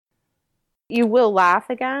you will laugh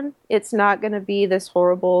again. It's not going to be this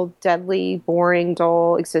horrible, deadly, boring,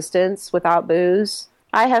 dull existence without booze.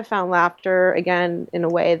 I have found laughter again in a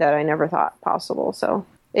way that I never thought possible. So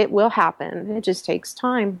it will happen. It just takes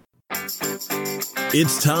time.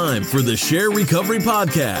 It's time for the Share Recovery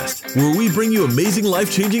Podcast, where we bring you amazing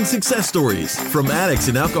life-changing success stories from addicts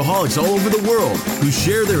and alcoholics all over the world who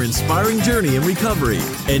share their inspiring journey in recovery.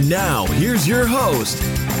 And now, here's your host,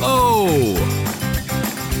 O.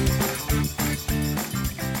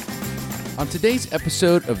 On today's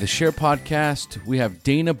episode of the Share Podcast, we have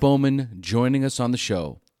Dana Bowman joining us on the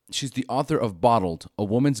show. She's the author of Bottled, A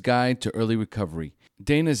Woman's Guide to Early Recovery.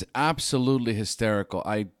 Dana's absolutely hysterical.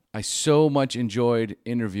 I so much enjoyed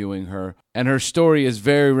interviewing her, and her story is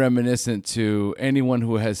very reminiscent to anyone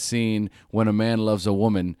who has seen When a Man Loves a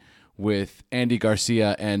Woman with Andy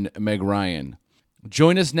Garcia and Meg Ryan.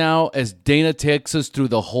 Join us now as Dana takes us through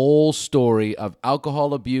the whole story of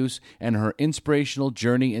alcohol abuse and her inspirational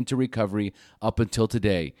journey into recovery up until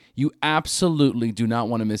today. You absolutely do not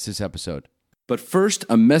want to miss this episode. But first,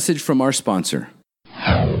 a message from our sponsor.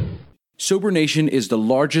 Sober Nation is the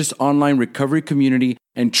largest online recovery community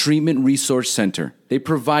and treatment resource center. They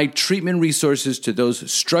provide treatment resources to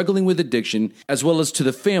those struggling with addiction, as well as to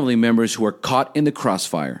the family members who are caught in the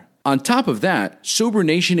crossfire. On top of that, Sober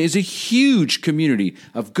Nation is a huge community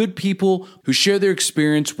of good people who share their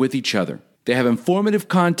experience with each other. They have informative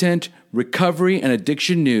content, recovery and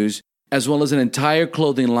addiction news, as well as an entire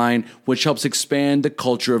clothing line which helps expand the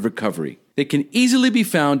culture of recovery. They can easily be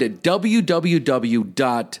found at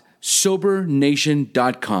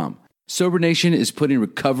www.sobernation.com. Sober Nation is putting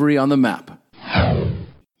recovery on the map.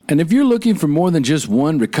 And if you're looking for more than just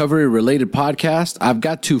one recovery-related podcast, I've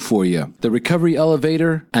got two for you. The Recovery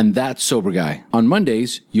Elevator and That Sober Guy. On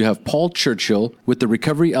Mondays, you have Paul Churchill with the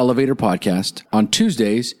Recovery Elevator podcast. On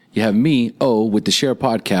Tuesdays, you have me, O, with the Share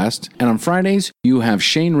podcast. And on Fridays, you have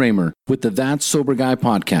Shane Raymer with the That Sober Guy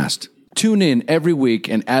podcast. Tune in every week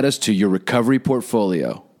and add us to your recovery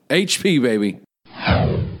portfolio. HP, baby.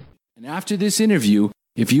 And after this interview,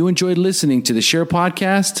 if you enjoyed listening to the Share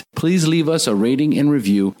podcast, please leave us a rating and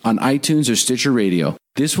review on iTunes or Stitcher Radio.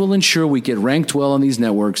 This will ensure we get ranked well on these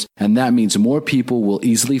networks, and that means more people will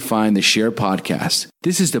easily find the Share podcast.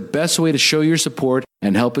 This is the best way to show your support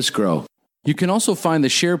and help us grow. You can also find the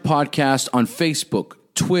Share podcast on Facebook,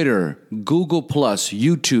 Twitter, Google+,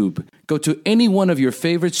 YouTube. Go to any one of your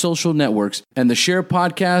favorite social networks, and the Share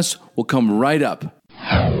podcast will come right up.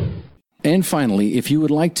 And finally, if you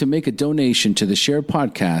would like to make a donation to the Share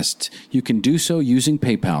podcast, you can do so using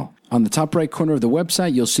PayPal. On the top right corner of the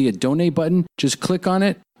website, you'll see a donate button. Just click on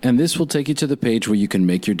it, and this will take you to the page where you can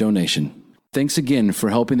make your donation. Thanks again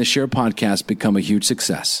for helping the Share podcast become a huge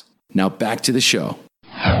success. Now back to the show.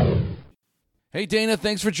 Hey, Dana,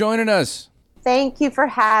 thanks for joining us. Thank you for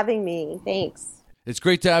having me. Thanks. It's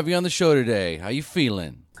great to have you on the show today. How you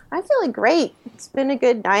feeling? I'm feeling great. It's been a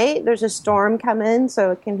good night. There's a storm coming,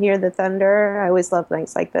 so I can hear the thunder. I always love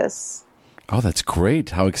nights like this. Oh, that's great.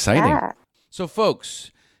 How exciting. Yeah. So,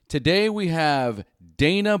 folks, today we have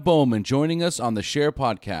Dana Bowman joining us on the Share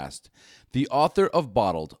podcast, the author of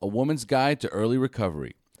Bottled, A Woman's Guide to Early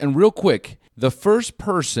Recovery. And real quick, the first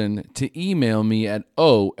person to email me at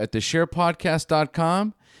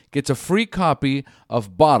o@thesharepodcast.com gets a free copy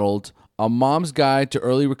of Bottled, A Mom's Guide to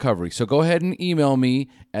Early Recovery. So go ahead and email me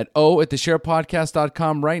at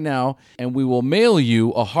o@thesharepodcast.com right now, and we will mail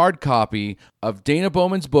you a hard copy of Dana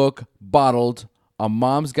Bowman's book, Bottled, A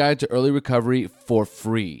Mom's Guide to Early Recovery, for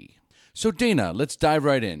free. So Dana, let's dive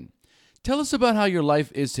right in. Tell us about how your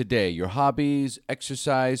life is today, your hobbies,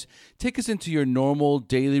 exercise. Take us into your normal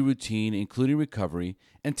daily routine, including recovery,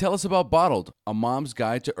 and tell us about Bottled, A Mom's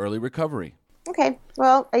Guide to Early Recovery. Okay.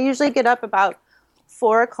 Well, I usually get up about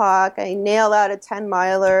 4 o'clock. I nail out a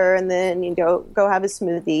 10-miler, and then you go have a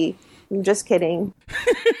smoothie. I'm just kidding.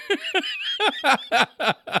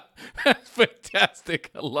 That's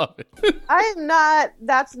fantastic. I love it.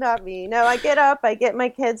 That's not me. No, I get up, I get my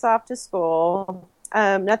kids off to school.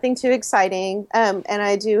 Nothing too exciting. And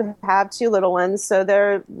I do have 2 little ones.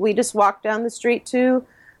 So we just walk down the street to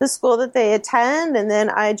the school that they attend, and then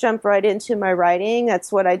I jump right into my writing.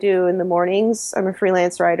 That's what I do in the mornings. I'm a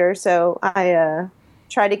freelance writer, so I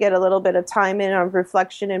try to get a little bit of time in on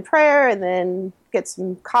reflection and prayer, and then get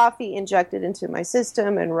some coffee injected into my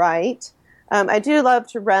system and write. I do love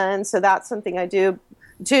to run, so that's something I do,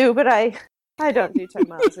 but I don't do 10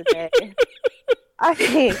 miles a day.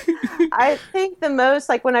 I think the most,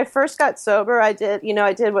 like when I first got sober, I did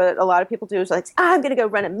what a lot of people do, is like, I'm going to go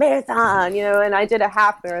run a marathon, and I did a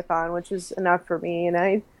half marathon, which was enough for me. And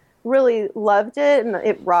I really loved it, and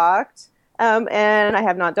it rocked. And I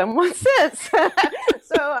have not done one since.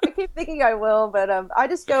 So I keep thinking I will, but I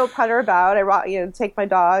just go putter about. Take my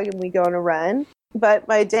dog and we go on a run. But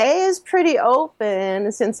my day is pretty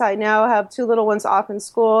open since I now have 2 little ones off in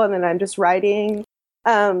school, and then I'm just writing.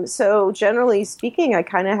 So generally speaking, I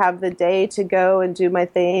kind of have the day to go and do my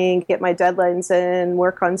thing, get my deadlines in,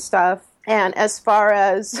 work on stuff. And as far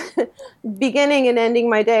as beginning and ending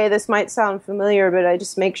my day, this might sound familiar, but I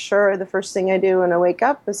just make sure the first thing I do when I wake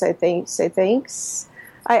up is say thanks.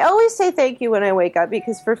 I always say thank you when I wake up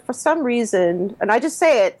because for some reason, and I just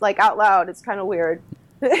say it like out loud, it's kind of weird.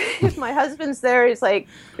 If my husband's there, he's like,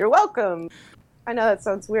 "You're welcome." I know that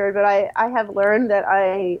sounds weird, but I have learned that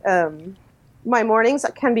my mornings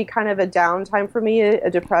can be kind of a downtime for me,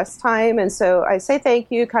 a depressed time. And so I say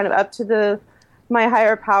thank you kind of up to my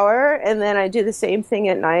higher power. And then I do the same thing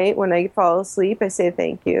at night when I fall asleep. I say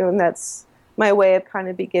thank you. And that's my way of kind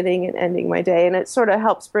of beginning and ending my day. And it sort of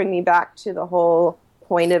helps bring me back to the whole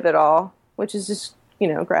point of it all, which is just,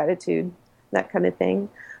 gratitude, that kind of thing.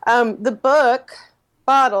 The book,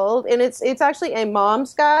 Bottled, and it's actually a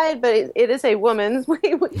mom's guide, but it is a woman's.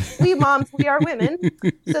 We moms, we are women.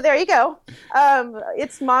 So there you go.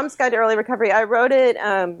 It's Mom's Guide to Early Recovery. I wrote it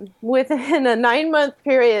within a 9-month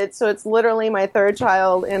period, so it's literally my 3rd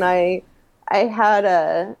child. And I had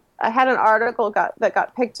an article that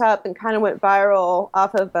got picked up and kind of went viral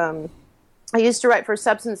off of. I used to write for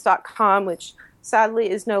Substance.com, which sadly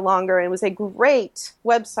is no longer. And it was a great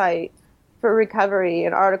website for recovery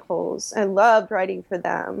and articles. I loved writing for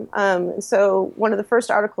them. So one of the first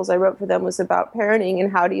articles I wrote for them was about parenting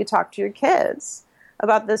and how do you talk to your kids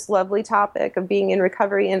about this lovely topic of being in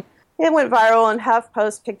recovery. And it went viral and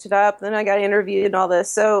HuffPost picked it up. Then I got interviewed and all this.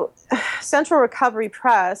 So Central Recovery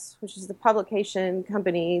Press, which is the publication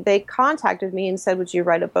company, they contacted me and said, "Would you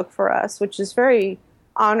write a book for us?" Which is very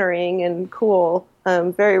honoring and cool,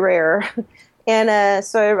 very rare. And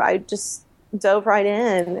so I just dove right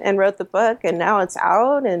in and wrote the book, and now it's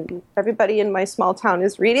out and everybody in my small town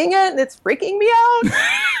is reading it, and it's freaking me out.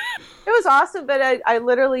 It was awesome, but I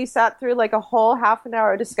literally sat through like a whole half an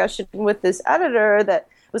hour discussion with this editor that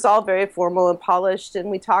was all very formal and polished,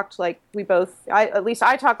 and we talked like at least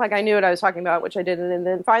I talked like I knew what I was talking about, which I didn't. And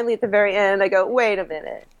then finally at the very end I go, "Wait a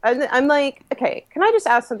minute." I'm like, "Okay, can I just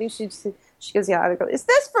ask something?" She goes, "Yeah." I go, "Is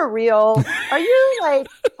this for real? Are you like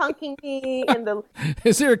punking me in the..."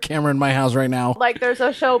 Is there a camera in my house right now? Like there's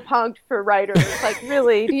a show Punked for writers. Like,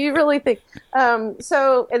 really? Do you really think?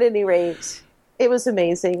 So at any rate, it was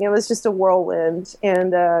amazing. It was just a whirlwind. And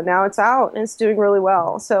now it's out and it's doing really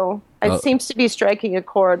well. So it seems to be striking a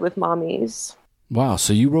chord with mommies. Wow.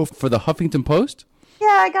 So you wrote for the Huffington Post? Yeah,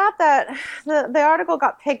 I got that. The article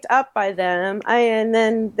got picked up by them, and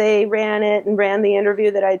then they ran it and ran the interview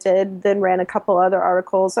that I did, then ran a couple other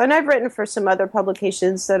articles. And I've written for some other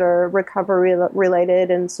publications that are recovery related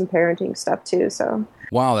and some parenting stuff too. So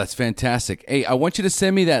wow, that's fantastic. Hey, I want you to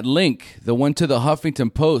send me that link, the one to the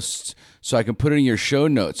Huffington Post, so I can put it in your show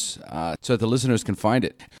notes so that the listeners can find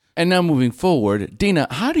it. And now moving forward, Dana,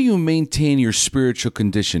 how do you maintain your spiritual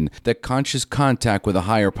condition, that conscious contact with a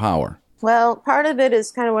higher power? Well, part of it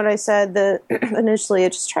is kind of what I said that initially. I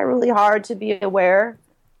just try really hard to be aware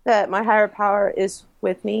that my higher power is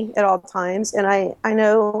with me at all times. And I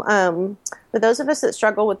know for those of us that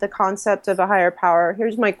struggle with the concept of a higher power,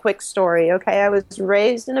 here's my quick story, okay? I was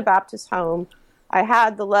raised in a Baptist home. I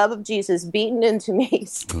had the love of Jesus beaten into me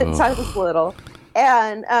since I was little.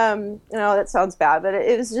 And, that sounds bad, but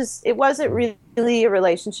it wasn't really a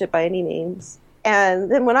relationship by any means. And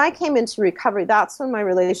then when I came into recovery, that's when my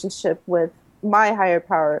relationship with my higher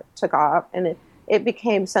power took off, and it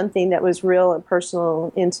became something that was real and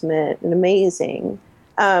personal, intimate, and amazing.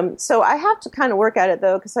 So I have to kind of work at it,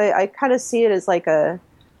 though, because I kind of see it as like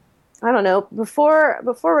before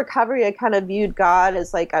recovery, I kind of viewed God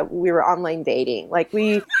as like we were online dating. Like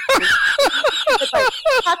we would like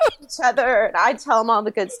talk to each other, and I'd tell him all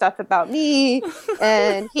the good stuff about me,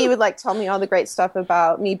 and he would like tell me all the great stuff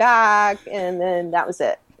about me back, and then that was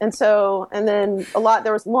it. And then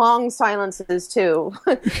there was long silences too,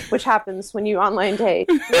 which happens when you online date.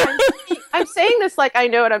 I'm saying this like I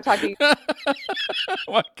know what I'm talking about. Oh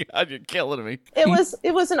my God, you're killing me. It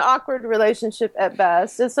was an awkward relationship at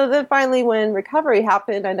best. And so then finally when recovery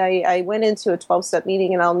happened and I went into a 12-step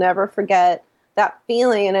meeting, and I'll never forget that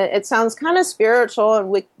feeling. And it sounds kind of spiritual and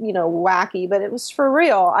wacky, but it was for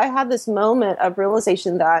real. I had this moment of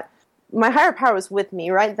realization that my higher power was with me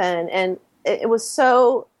right then. And it was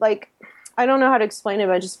so like, I don't know how to explain it,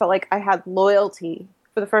 but I just felt like I had loyalty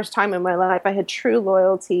for the first time in my life. I had true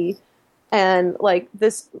loyalty, and like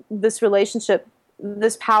this relationship,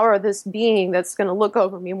 this power, this being that's going to look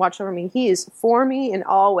over me and watch over me. He is for me in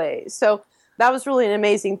all ways. So that was really an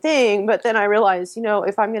amazing thing. But then I realized,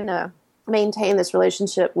 if I'm going to maintain this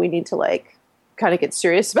relationship, we need to like kind of get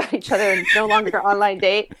serious about each other and no longer online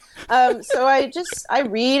date. So I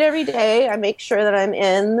read every day. I make sure that I'm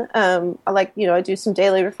in. I do some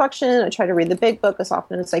daily reflection. I try to read the big book as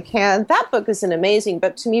often as I can. That book is an amazing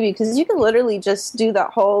book to me because you can literally just do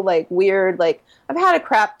that whole like weird, like I've had a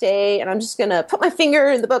crap day and I'm just going to put my finger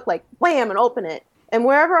in the book, like wham, and open it. And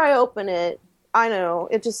wherever I open it, I know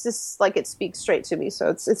it just like it speaks straight to me. So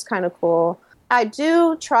it's kind of cool. I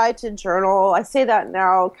do try to journal. I say that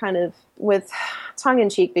now kind of with tongue in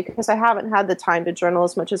cheek because I haven't had the time to journal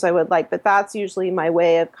as much as I would like, but that's usually my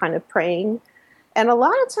way of kind of praying. And a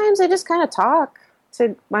lot of times I just kind of talk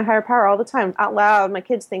to my higher power all the time out loud. My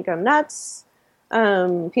kids think I'm nuts.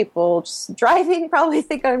 People just driving probably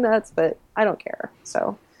think I'm nuts, but I don't care.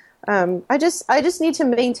 So I just need to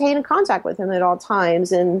maintain a contact with him at all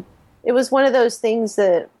times. And it was one of those things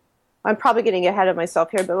that I'm probably getting ahead of myself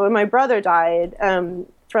here, but when my brother died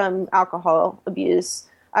from alcohol abuse,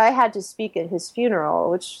 I had to speak at his funeral,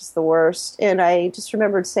 which was the worst. And I just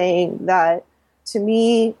remembered saying that to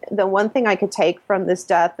me, the one thing I could take from this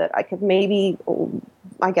death that I could maybe,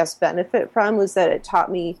 I guess, benefit from was that it taught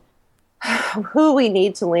me who we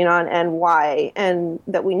need to lean on and why, and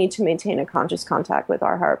that we need to maintain a conscious contact with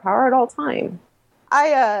our higher power at all time.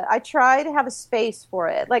 I try to have a space for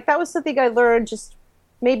it. Like that was something I learned just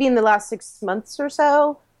maybe in the last 6 months or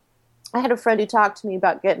so. I had a friend who talked to me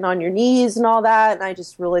about getting on your knees and all that, and I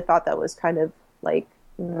just really thought that was kind of like,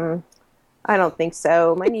 I don't think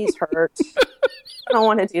so. My knees hurt. I don't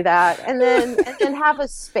want to do that. And then have a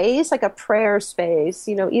space, like a prayer space,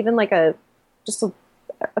 even like a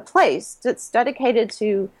place that's dedicated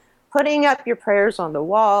to putting up your prayers on the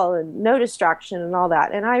wall and no distraction and all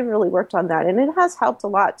that. And I really worked on that, and it has helped a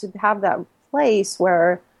lot to have that place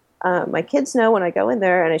where my kids know when I go in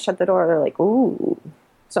there and I shut the door, they're like, ooh,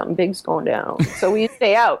 something big's going down. So we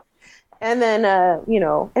stay out. And then,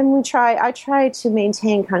 and I try to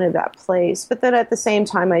maintain kind of that place. But then at the same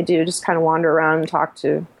time, I do just kind of wander around and talk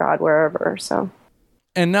to God wherever. So.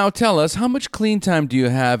 And now tell us, how much clean time do you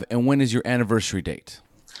have and when is your anniversary date?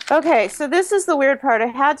 Okay, so this is the weird part. I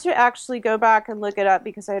had to actually go back and look it up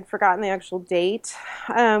because I had forgotten the actual date.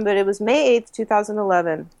 But it was May 8th,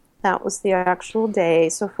 2011. That was the actual day,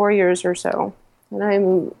 so 4 years or so. And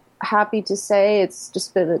I'm happy to say it's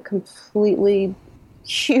just been a completely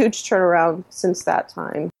huge turnaround since that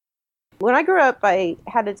time. When I grew up, I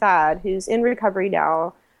had a dad who's in recovery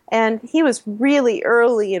now, and he was really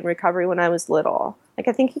early in recovery when I was little. Like,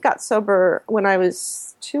 I think he got sober when I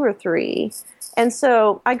was 2 or 3. And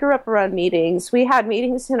so I grew up around meetings. We had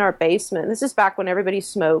meetings in our basement. This is back when everybody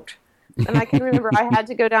smoked. And I can remember I had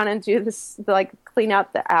to go down and do this, like clean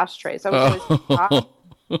out the ashtrays. I was always hot.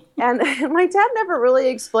 And my dad never really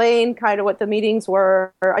explained kind of what the meetings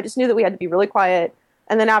were. I just knew that we had to be really quiet.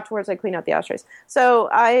 And then afterwards, I clean out the ashtrays. So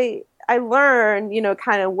I learned,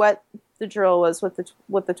 kind of what the drill was with the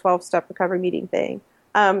 12-step recovery meeting thing.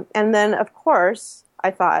 And then, of course,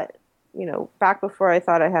 I thought, back before I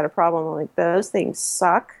thought I had a problem, I'm like, those things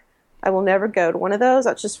suck. I will never go to one of those.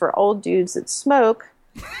 That's just for old dudes that smoke.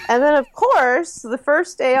 And then, of course, the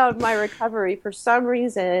first day of my recovery, for some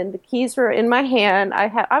reason, the keys were in my hand.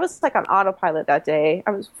 I was like on autopilot that day.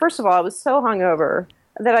 First of all, I was so hungover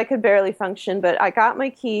that I could barely function. But I got my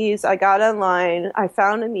keys. I got online. I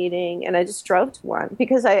found a meeting, and I just drove to one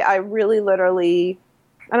because I really, literally,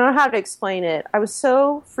 I don't know how to explain it. I was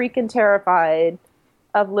so freaking terrified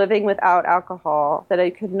of living without alcohol that I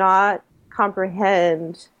could not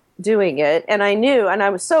comprehend doing it. And I knew, and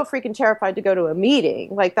I was so freaking terrified to go to a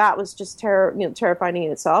meeting. Like, that was just terrifying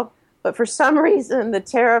in itself. But for some reason, the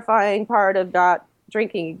terrifying part of not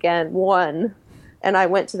drinking again won, and I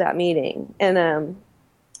went to that meeting.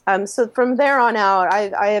 And so from there on out,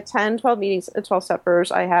 I have 10, 12 meetings, 12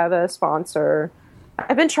 steppers. I have a sponsor.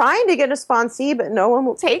 I've been trying to get a sponsee, but no one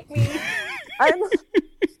will take me.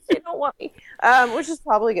 They don't want me, which is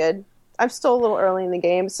probably good. I'm still a little early in the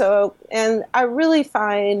game. So, and I really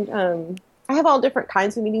find I have all different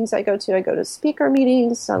kinds of meetings I go to. I go to speaker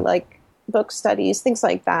meetings, so like book studies, things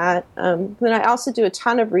like that. Then I also do a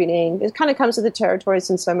ton of reading. It kind of comes with the territory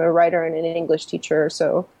since I'm a writer and an English teacher.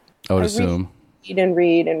 So I would assume.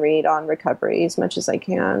 Read on recovery as much as I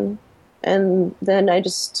can. And then I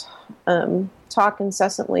just talk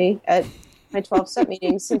incessantly at my 12-step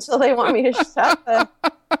meetings until they want me to shut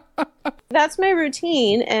up. That's my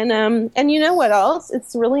routine. And you know what else?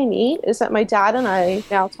 It's really neat is that my dad and I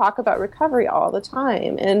now talk about recovery all the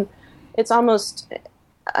time. And it's almost,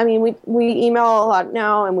 we email a lot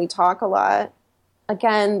now and we talk a lot.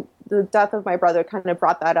 Again, the death of my brother kind of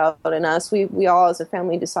brought that out in us. We all as a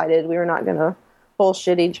family decided we were not going to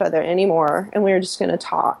bullshit each other anymore, and we were just going to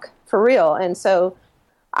talk for real. And so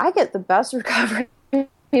I get the best recovery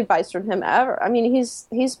advice from him ever. I mean,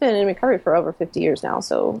 he's been in recovery for over 50 years now,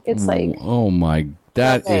 so it's like, oh my,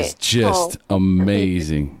 that okay. is just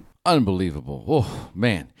amazing. Unbelievable. Oh,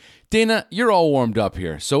 man. Dana, you're all warmed up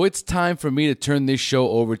here, so it's time for me to turn this show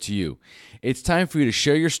over to you. It's time for you to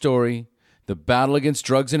share your story, the battle against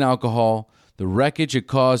drugs and alcohol, the wreckage it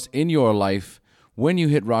caused in your life, when you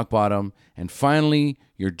hit rock bottom, and finally,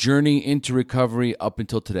 your journey into recovery up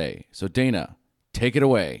until today. So Dana, take it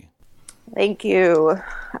away. Thank you.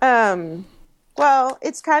 Well,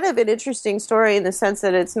 it's kind of an interesting story in the sense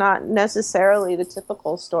that it's not necessarily the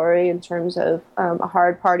typical story in terms of a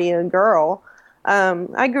hard partying girl.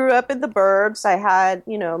 I grew up in the burbs. I had,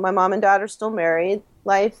 my mom and dad are still married.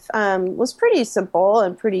 Life was pretty simple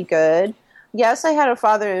and pretty good. Yes, I had a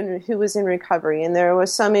father who was in recovery, and there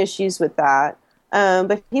was some issues with that.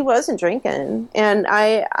 But he wasn't drinking. And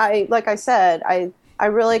I like I said, I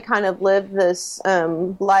really kind of lived this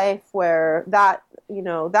life where that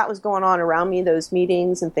was going on around me, those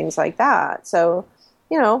meetings and things like that. So,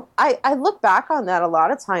 I look back on that a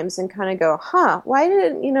lot of times and kind of go, why did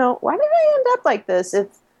I end up like this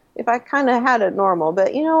if I kind of had it normal?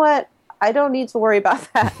 But you know what? I don't need to worry about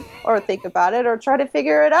that or think about it or try to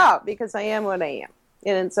figure it out because I am what I am.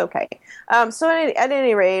 And it's okay. So at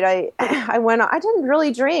any rate, I went on. I didn't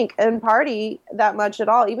really drink and party that much at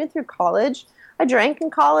all, even through college. I drank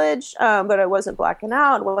in college, but I wasn't blacking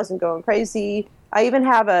out. I wasn't going crazy. I even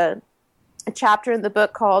have a chapter in the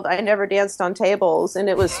book called I Never Danced on Tables. And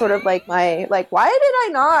it was sort of like why did I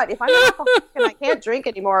not, if I'm an alcoholic and I can't drink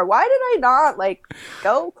anymore, why did I not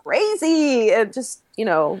go crazy and just,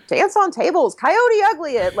 dance on tables, coyote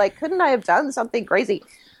ugly it? Couldn't I have done something crazy?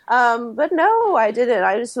 But no, I didn't.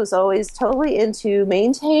 I just was always totally into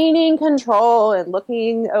maintaining control and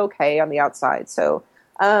looking okay on the outside. So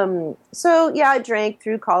yeah, I drank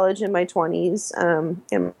through college in my 20s,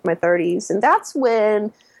 in my 30s. And that's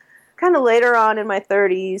when kind of later on in my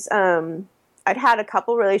 30s, I'd had a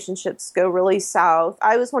couple relationships go really south.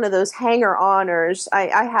 I was one of those hanger-oners.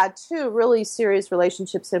 I had 2 really serious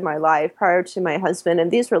relationships in my life prior to my husband.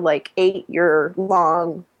 And these were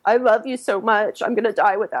 8-year-long, I love you so much, I'm going to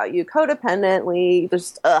die without you, codependently,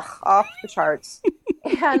 just off the charts.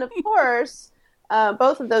 And of course,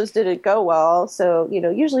 both of those didn't go well. So,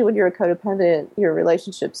 usually when you're a codependent, your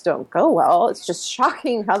relationships don't go well. It's just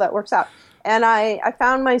shocking how that works out. And I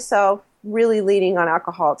found myself really leaning on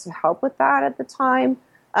alcohol to help with that at the time,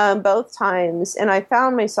 both times. And I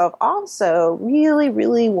found myself also really,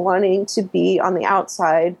 really wanting to be on the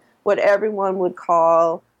outside, what everyone would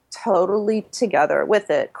call totally together with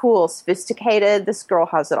it. Cool, sophisticated. This girl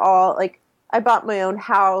has it all. I bought my own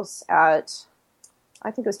house at,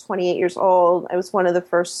 I think it was 28 years old. I was one of the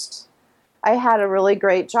first. I had a really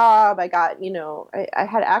great job. I got, I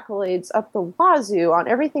had accolades up the wazoo on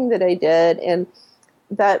everything that I did. And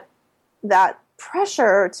that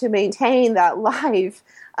pressure to maintain that life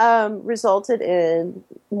resulted in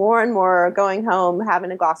more and more going home,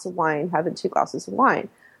 having a glass of wine, having 2 glasses of wine.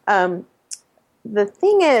 The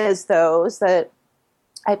thing is, though, is that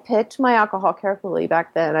I picked my alcohol carefully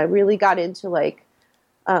back then. I really got into wine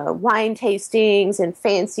tastings and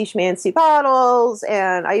fancy schmancy bottles.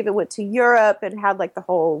 And I even went to Europe and had the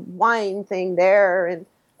whole wine thing there. And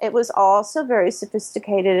it was also very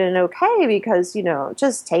sophisticated and okay because,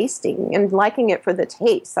 just tasting and liking it for the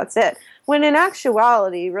taste. That's it. When in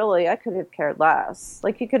actuality, really, I could have cared less.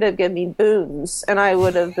 You could have given me booze and I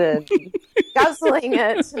would have been guzzling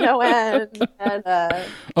it to no end. And,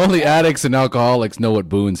 Only addicts and alcoholics know what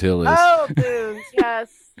Boone's Hill is. Oh, booze, yes.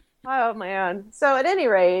 Oh, man. So at any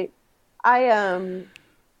rate,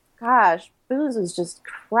 booze was just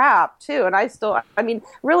crap too. And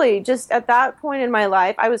really just at that point in my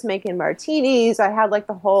life, I was making martinis. I had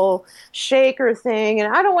the whole shaker thing.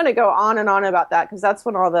 And I don't want to go on and on about that because that's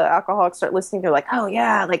when all the alcoholics start listening. They're like, oh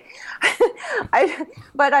yeah.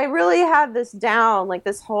 But I really had this down,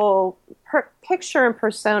 this whole picture and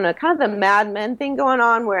persona, kind of the Mad Men thing going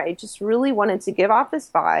on where I just really wanted to give off this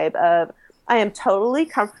vibe of, I am totally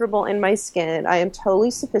comfortable in my skin. I am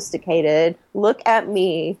totally sophisticated. Look at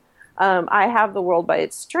me. I have the world by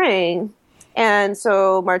its string. And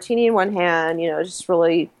so martini in one hand, just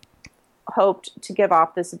really hoped to give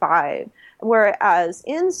off this vibe. Whereas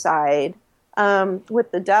inside,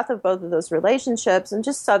 with the death of both of those relationships and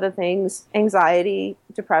just other things, anxiety,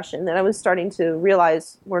 depression, that I was starting to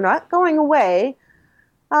realize were not going away.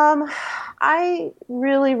 I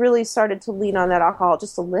really, really started to lean on that alcohol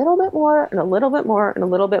just a little bit more and a little bit more and a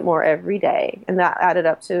little bit more every day. And that added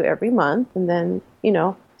up to every month. And then,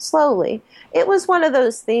 slowly. It was one of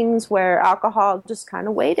those things where alcohol just kind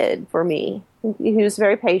of waited for me. He was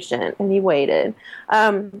very patient and he waited.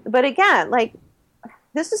 But again,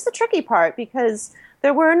 this is the tricky part because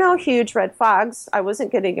there were no huge red flags. I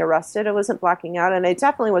wasn't getting arrested. I wasn't blacking out. And I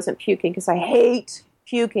definitely wasn't puking because I hate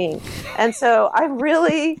puking. And so I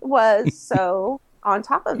really was so on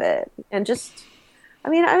top of it. And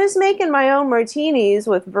I was making my own martinis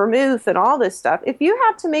with vermouth and all this stuff. If you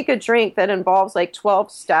have to make a drink that involves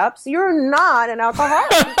 12 steps, you're not an alcoholic.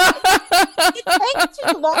 It takes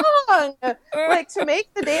too long, to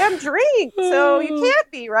make the damn drink. So you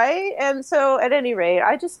can't be, right? And so at any rate,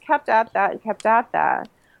 I just kept at that and kept at that.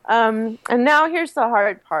 And now here's the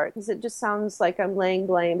hard part, because it just sounds like I'm laying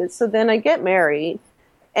blame. But so then I get married.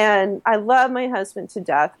 And I love my husband to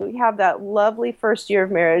death. We have that lovely first year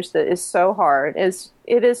of marriage that is so hard, as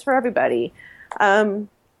it is for everybody.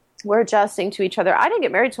 We're adjusting to each other. I didn't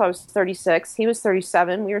get married till I was 36. He was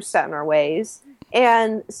 37. We were set in our ways.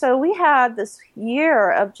 And so we had this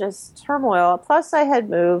year of just turmoil. Plus I had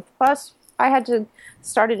moved. Plus I had to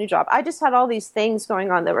start a new job. I just had all these things going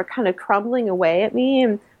on that were kind of crumbling away at me.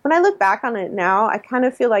 And when I look back on it now, I kind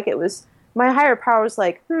of feel like it was my higher power was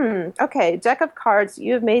like, okay, deck of cards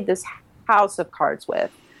you have made this house of cards with,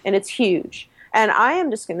 and it's huge. And I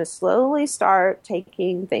am just going to slowly start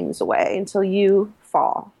taking things away until you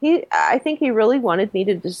fall. I think he really wanted me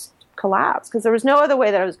to just collapse because there was no other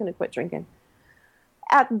way that I was going to quit drinking.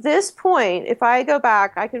 At this point, if I go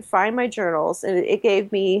back, I could find my journals, and it gave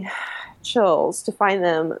me chills to find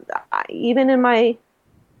them, even in my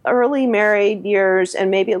early married years and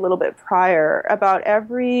maybe a little bit prior, about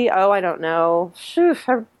every, 2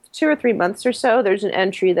 or 3 months or so, there's an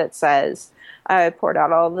entry that says, I poured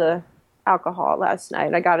out all the alcohol last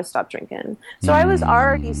night. I got to stop drinking. So I was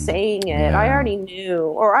already saying it. Yeah. I already knew.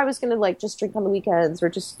 Or I was going to just drink on the weekends or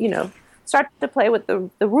just, start to play with the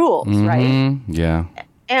rules, right? Yeah.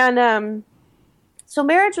 And so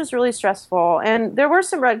marriage was really stressful. And there were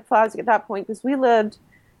some red flags at that point because we lived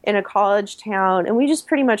in a college town, and we just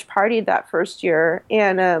pretty much partied that first year,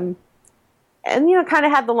 and kind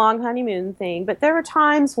of had the long honeymoon thing. But there were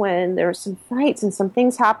times when there were some fights and some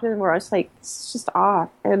things happening where I was like, "This is just off."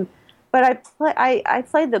 But I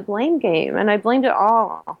played the blame game, and I blamed it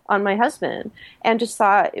all on my husband, and just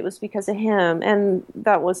thought it was because of him, and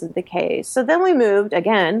that wasn't the case. So then we moved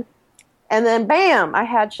again. And then, bam, I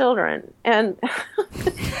had children. And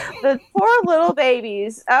the poor little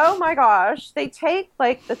babies, oh my gosh, they take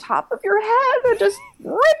the top of your head and just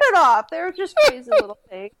rip it off. They're just crazy little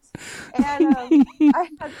things. And I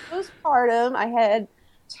had postpartum. I had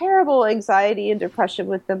terrible anxiety and depression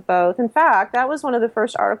with them both. In fact, that was one of the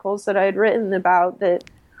first articles that I had written about that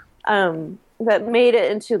made it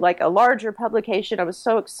into a larger publication. I was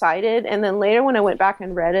so excited. And then later when I went back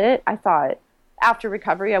and read it, I thought, after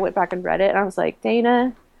recovery, I went back and read it, and I was like,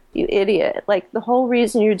 Dana, you idiot. The whole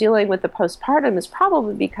reason you're dealing with the postpartum is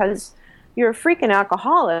probably because you're a freaking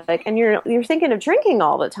alcoholic, and you're thinking of drinking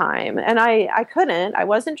all the time. And I couldn't. I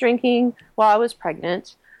wasn't drinking while I was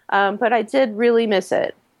pregnant, but I did really miss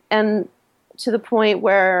it. And to the point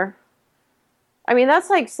where, that's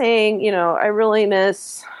like saying, I really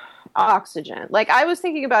miss oxygen. I was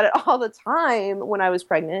thinking about it all the time when I was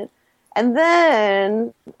pregnant. And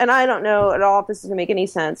then, and I don't know at all if this is going to make any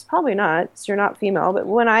sense. Probably not, because you're not female. But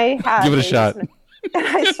when I had... Give it a shot. And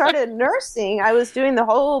I started nursing, I was doing the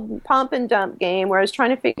whole pump and dump game where I was trying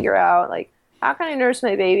to figure out, how can I nurse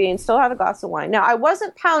my baby and still have a glass of wine? Now, I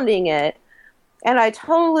wasn't pounding it, and I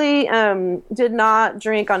totally did not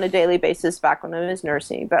drink on a daily basis back when I was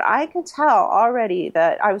nursing. But I could tell already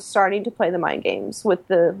that I was starting to play the mind games with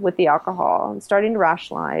the alcohol and starting to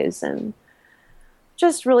rationalize and...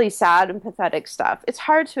 just really sad and pathetic stuff. It's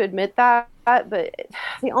hard to admit that, but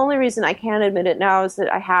the only reason I can't admit it now is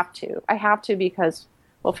that I have to. I have to because,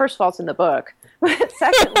 well, first of all, it's in the book. But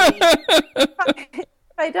secondly,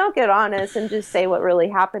 if I don't get honest and just say what really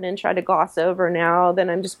happened and try to gloss over now, then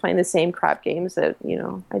I'm just playing the same crap games that,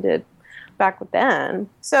 I did back then.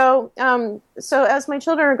 So as my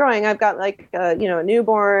children are growing, I've got a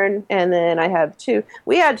newborn, and then I have two.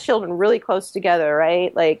 We had children really close together,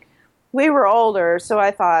 right? We were older, so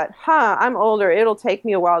I thought, I'm older. It'll take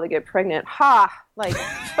me a while to get pregnant.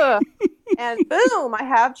 And boom, I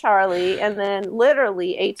have Charlie. And then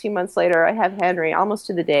literally 18 months later, I have Henry, almost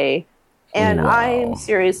to the day. And wow. I'm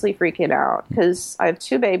seriously freaking out because I have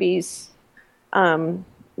two babies, 18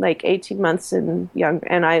 months and young.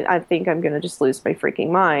 And I think I'm going to just lose my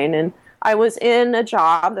freaking mind. And I was in a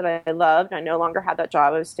job that I loved. I no longer had that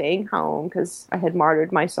job. I was staying home because I had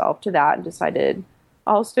martyred myself to that and decided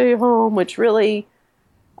I'll stay home, which really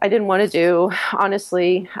I didn't want to do,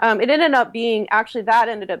 honestly. It ended up being, actually, that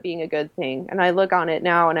ended up being a good thing. And I look on it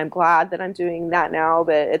now and I'm glad that I'm doing that now.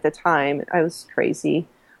 But at the time, I was crazy.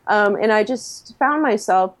 And I just found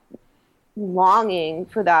myself longing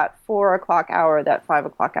for that 4 o'clock hour, that 5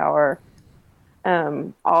 o'clock hour,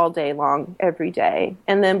 all day long, every day.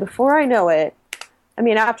 And then before I know it, I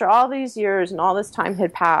mean, after all these years and all this time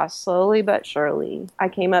had passed, slowly but surely, I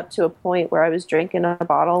came up to a point where I was drinking a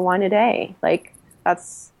bottle of wine a day. Like,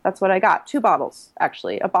 that's what I got. 2 bottles,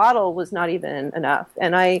 actually. A bottle was not even enough.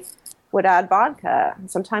 And I would add vodka.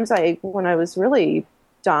 Sometimes when I was really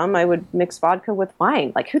dumb, I would mix vodka with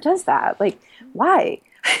wine. Like, who does that? Like, why?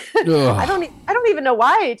 I don't even know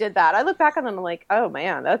why I did that. I look back on them and I'm like, oh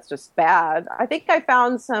man, that's just bad. I think I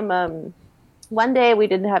found some, one day we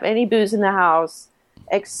didn't have any booze in the house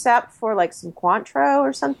except for like some Cointreau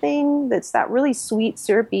or something. That's that really sweet,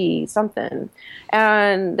 syrupy something,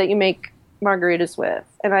 and that you make margaritas with.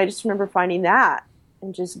 And I just remember finding that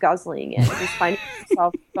and just guzzling it, and just finding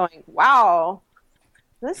myself going, wow,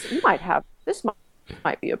 this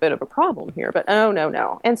might be a bit of a problem here, but oh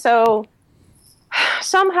no. And so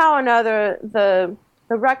somehow or another, the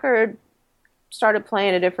record started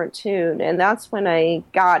playing a different tune, and that's when I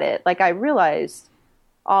got it. Like, I realized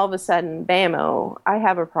all of a sudden, bammo, I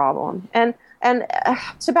have a problem. And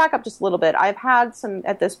to back up just a little bit, I've had some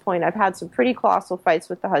pretty colossal fights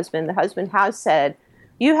with the husband. The husband has said,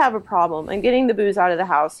 you have a problem. I'm getting the booze out of the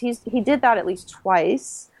house. He did that at least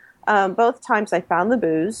twice. Both times I found the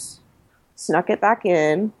booze, snuck it back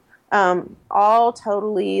in, all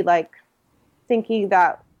totally like thinking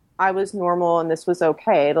that I was normal and this was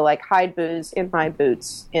okay to like hide booze in my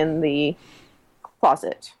boots in the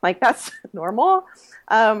closet. Like, that's normal.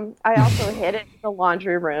 I also hid it in the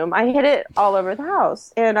laundry room. I hid it all over the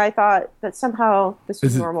house. And I thought that somehow this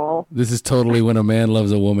was normal. This is totally when a man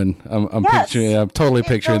loves a woman. I'm totally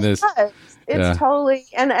picturing this. It's totally,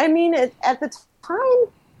 and I mean, at the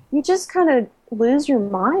time, you just kind of lose your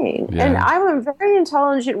mind. Yeah. And I'm a very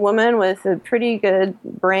intelligent woman with a pretty good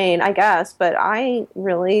brain, I guess, but I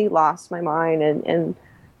really lost my mind. And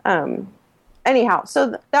anyhow,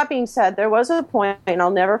 so that being said, there was a point, and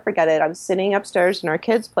I'll never forget it. I was sitting upstairs in our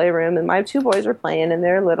kids' playroom, and my 2 boys are playing, and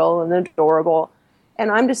they're little and adorable.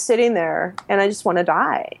 And I'm just sitting there, and I just want to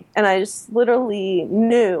die. And I just literally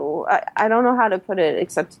knew, I don't know how to put it,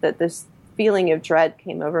 except that this feeling of dread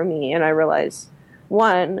came over me. And I realized,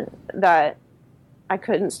 1, that I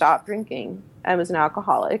couldn't stop drinking. I was an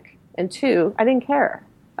alcoholic. And 2, I didn't care.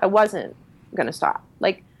 I wasn't going to stop.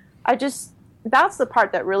 Like, that's the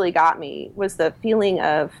part that really got me, was the feeling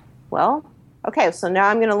of, well, okay, so now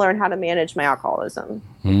I'm going to learn how to manage my alcoholism.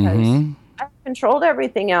 Because I've controlled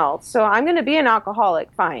everything else. So I'm going to be an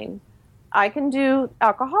alcoholic, fine. I can do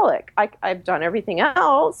alcoholic. I've done everything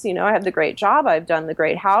else. You know, I have the great job. I've done the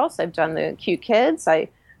great house. I've done the cute kids. I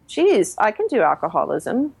can do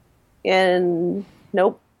alcoholism. And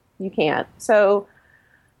nope, you can't. So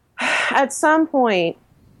at some point,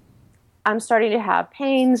 I'm starting to have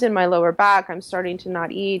pains in my lower back. I'm starting to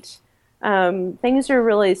not eat. Things are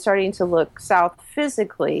really starting to look south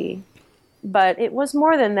physically. But it was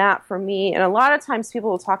more than that for me. And a lot of times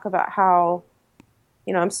people will talk about how,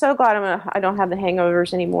 you know, I'm so glad I don't have the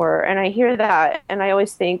hangovers anymore. And I hear that, and I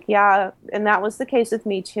always think, yeah, and that was the case with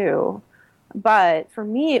me too. But for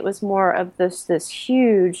me, it was more of this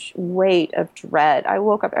huge weight of dread. I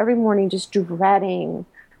woke up every morning just dreading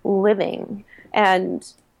living. And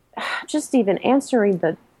just even answering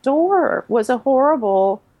the door was a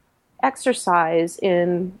horrible exercise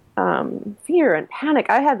in fear and panic.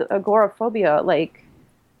 I had agoraphobia. Like,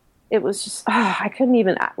 it was just, I couldn't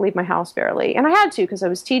even leave my house barely. And I had to, because I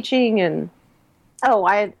was teaching, and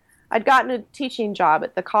I'd gotten a teaching job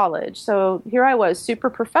at the college. So here I was, super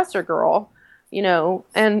professor girl, you know,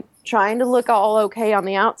 and trying to look all okay on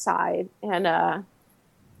the outside. And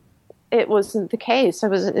it wasn't the case. It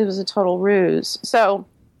was a total ruse. So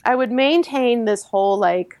I would maintain this whole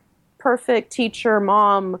like perfect teacher,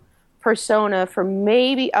 mom persona for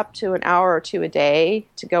maybe up to an hour or 2 a day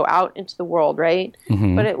to go out into the world, right?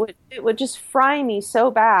 Mm-hmm. But it would just fry me so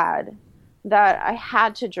bad that I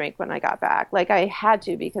had to drink when I got back. Like, I had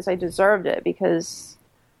to, because I deserved it. Because,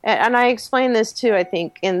 and I explained this too, I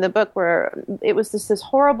think, in the book, where it was this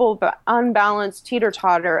horrible but unbalanced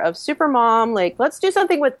teeter-totter of super mom, like, let's do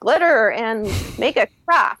something with glitter and make a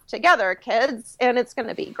craft together, kids, and it's going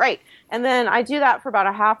to be great. And then I do that for about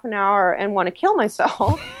a half an hour and want to kill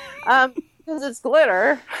myself because it's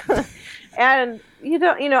glitter. And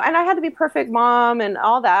and I had to be perfect mom and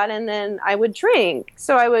all that. And then I would drink.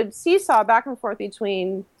 So I would seesaw back and forth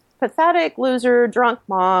between pathetic, loser, drunk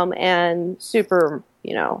mom and super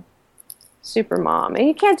mom. And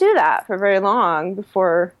you can't do that for very long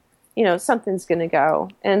before, something's going to go.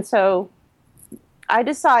 And so I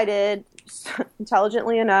decided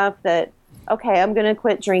intelligently enough that, okay, I'm going to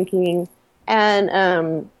quit drinking.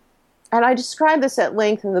 And I describe this at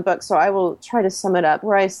length in the book, so I will try to sum it up.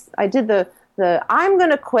 Where I did the I'm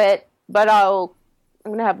going to quit, but I'm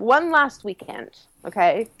going to have one last weekend,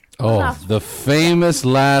 okay? The famous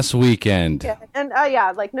last weekend. Yeah, and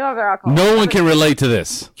like no other alcohol. No one can relate to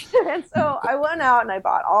this. And so I went out and I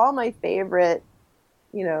bought all my favorite,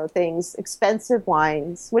 things, expensive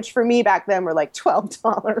wines, which for me back then were like $12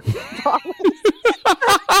 bottles.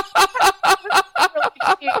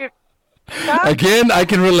 Again, I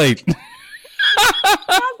can relate.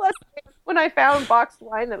 When I found boxed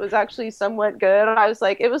wine that was actually somewhat good, I was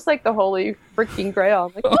like, it was like the holy freaking grail.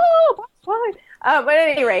 I'm like, oh, boxed wine. But at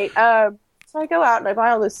any rate, so I go out and I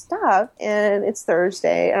buy all this stuff, and it's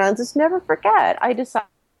Thursday, and I'll just never forget. I decided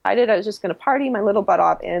I was just going to party my little butt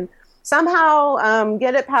off and somehow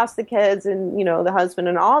get it past the kids and, the husband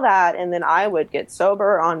and all that, and then I would get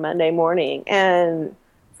sober on Monday morning. And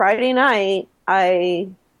Friday night, I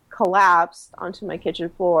collapsed onto my kitchen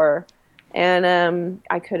floor, and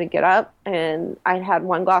I couldn't get up, and I'd had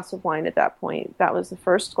one glass of wine at that point. That was the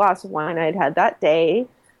first glass of wine I'd had that day.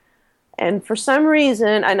 And for some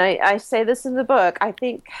reason, and I say this in the book, I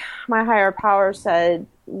think my higher power said,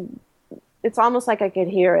 it's almost like I could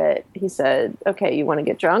hear it. He said, okay, you want to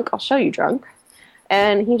get drunk? I'll show you drunk.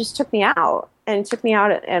 And he just took me out, and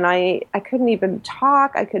I couldn't even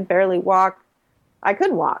talk. I could barely walk. I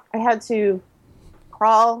couldn't walk. I had to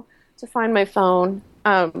crawl to find my phone.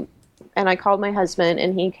 And I called my husband,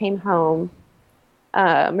 and he came home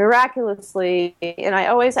miraculously. And I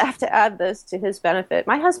always have to add this to his benefit.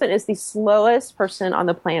 My husband is the slowest person on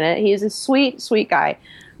the planet. He is a sweet, sweet guy,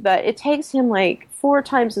 but it takes him like 4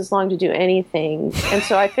 times as long to do anything. And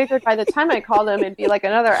so I figured by the time I called him, it'd be like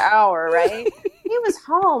another hour, right? He was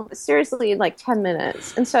home, seriously, in like 10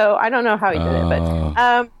 minutes. And so I don't know how he did it,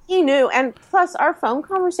 but he knew. And plus, our phone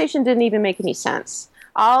conversation didn't even make any sense.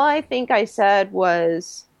 All I think I said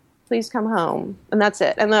was, please come home. And that's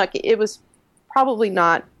it. And look, it was probably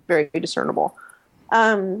not very discernible.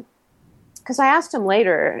 Because I asked him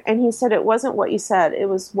later, and he said it wasn't what you said. It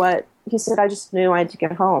was what he said. I just knew I had to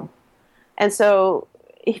get home. And so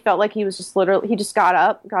he felt like he was just he just got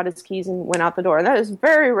up, got his keys, and went out the door. And that is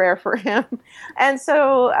very rare for him. And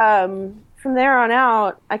so from there on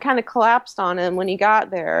out, I kind of collapsed on him when he got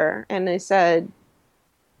there. And they said,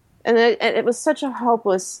 and it was such a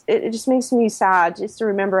hopeless, it just makes me sad just to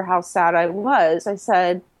remember how sad I was. I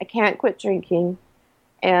said, I can't quit drinking,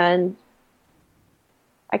 and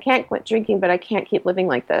I can't quit drinking, but I can't keep living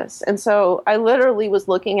like this. And so I literally was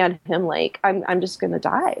looking at him like, I'm just going to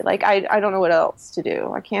die. Like, I don't know what else to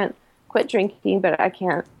do. I can't quit drinking, but I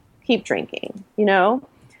can't keep drinking,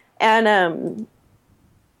 And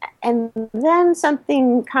then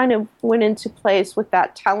something kind of went into place with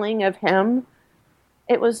that telling of him.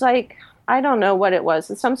 It was like, I don't know what it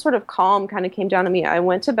was. Some sort of calm kind of came down to me. I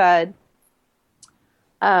went to bed.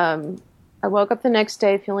 I woke up the next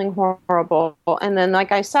day feeling horrible. And then,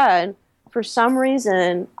 like I said, for some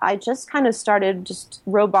reason, I just kind of started just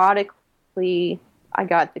robotically. I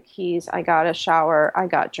got the keys. I got a shower. I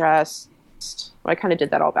got dressed. Well, I kind of did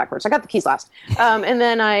that all backwards. I got the keys last. And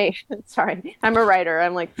then sorry, I'm a writer.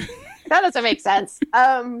 I'm like, that doesn't make sense.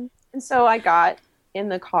 And so I got in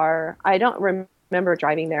the car. I don't remember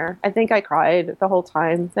driving there. I think I cried the whole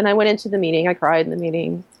time. Then I went into the meeting. I cried in the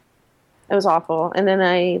meeting. It was awful. And then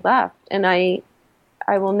I left. And I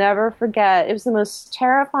will never forget. It was the most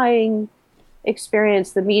terrifying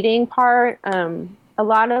experience, the meeting part. A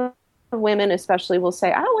lot of women especially will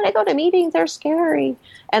say, I don't want to go to meetings. They're scary.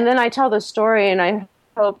 And then I tell the story, and I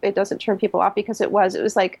hope it doesn't turn people off, because it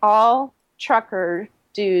was like all trucker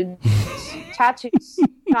dudes, tattoos,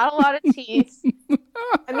 not a lot of teeth.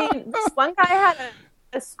 I mean, this one guy had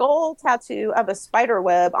a skull tattoo of a spider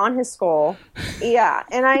web on his skull. Yeah.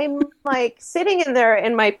 And I'm like sitting in there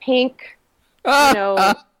in my pink,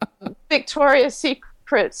 Victoria's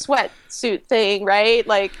Secret sweatsuit thing, right?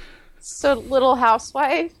 Like, so little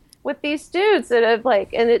housewife with these dudes that have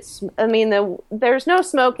there's no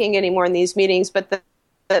smoking anymore in these meetings, but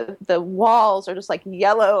the walls are just like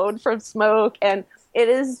yellowed from smoke, and it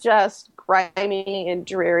is just grimy and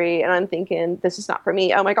dreary. And I'm thinking, this is not for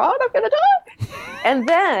me. Oh my God, I'm going to die. And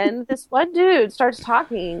then this one dude starts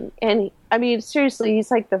talking, and seriously,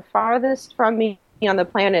 he's like the farthest from me on the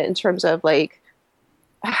planet in terms of like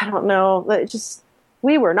I don't know,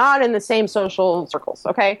 we were not in the same social circles.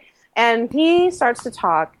 Okay. And he starts to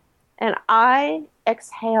talk and I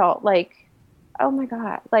exhale like, oh my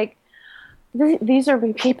God, like these are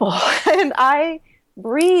big people. And I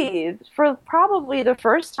breathed for probably the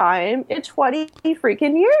first time in 20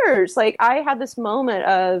 freaking years. Like I had this moment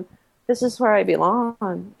of, this is where I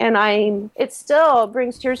belong. And it still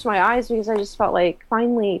brings tears to my eyes because I just felt like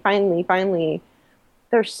finally,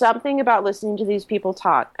 there's something about listening to these people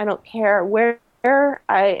talk. I don't care where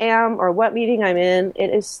I am or what meeting I'm in. It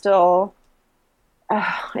is still,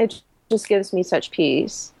 it just gives me such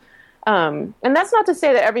peace. And that's not to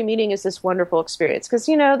say that every meeting is this wonderful experience, because,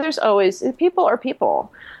 there's always, people are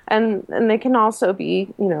people, and they can also be,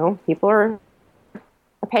 people are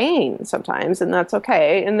a pain sometimes, and that's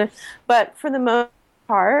okay. But for the most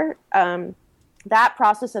part, that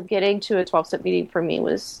process of getting to a 12-step meeting for me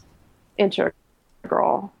was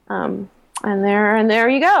integral. And there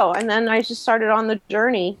you go. And then I just started on the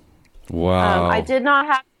journey. Wow. I did not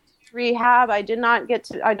have rehab.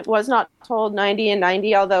 I was not told 90 and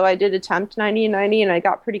 90, although I did attempt 90 and 90 and I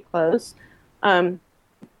got pretty close.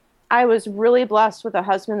 I was really blessed with a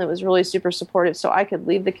husband that was really super supportive, so I could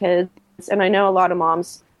leave the kids. And I know a lot of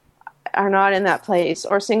moms are not in that place,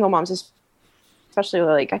 or single moms, especially,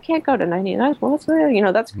 like, I can't go to 90 and 90. Well,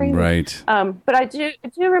 that's crazy. Right. But I do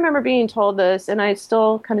remember being told this, and I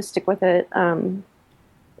still kind of stick with it.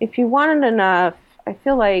 If you want it enough, I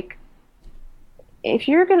feel like if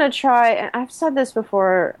you're going to try, and I've said this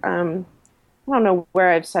before, I don't know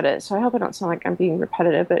where I've said it, so I hope I don't sound like I'm being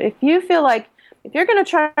repetitive, but if you feel like if you're going to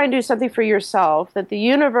try and do something for yourself that the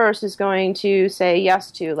universe is going to say yes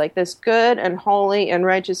to, like this good and holy and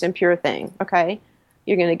righteous and pure thing, okay,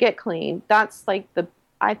 you're going to get clean. That's like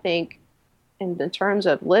I think in the terms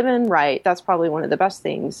of living right, that's probably one of the best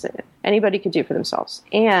things anybody could do for themselves.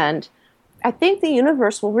 And I think the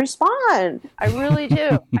universe will respond. I really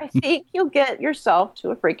do. I think you'll get yourself to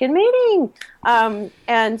a freaking meeting.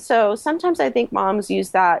 And so sometimes I think moms use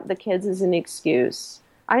the kids as an excuse.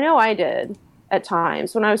 I know I did at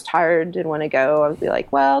times. When I was tired, didn't want to go, I would be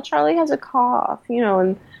like, well, Charlie has a cough,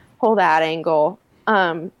 and pull that angle.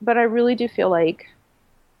 But I really do feel like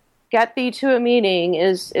get thee to a meeting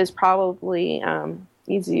is probably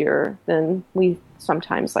easier than we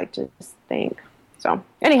sometimes like to think. So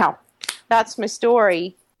anyhow, that's my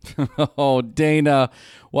story. Oh, Dana.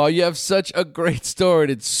 Wow, you have such a great story.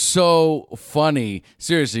 It's so funny.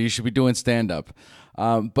 Seriously, you should be doing stand-up.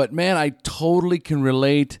 But man, I totally can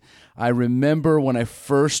relate. I remember when I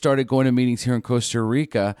first started going to meetings here in Costa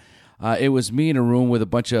Rica, it was me in a room with a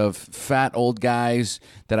bunch of fat old guys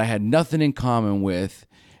that I had nothing in common with.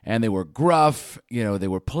 And they were gruff, they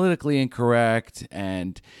were politically incorrect,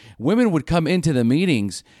 and women would come into the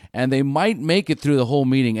meetings and they might make it through the whole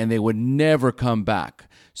meeting and they would never come back.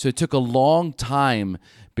 So it took a long time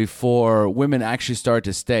before women actually started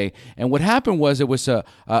to stay. And what happened was it was a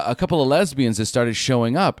couple of lesbians that started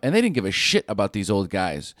showing up, and they didn't give a shit about these old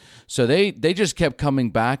guys. So they just kept coming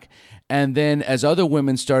back. And then as other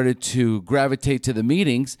women started to gravitate to the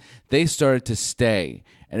meetings, they started to stay.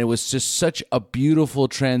 And it was just such a beautiful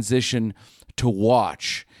transition to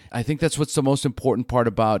watch. I think that's what's the most important part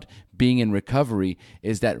about being in recovery,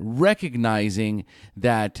 is that recognizing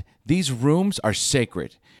that these rooms are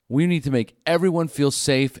sacred. We need to make everyone feel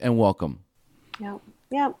safe and welcome.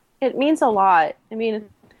 Yeah. It means a lot. I mean,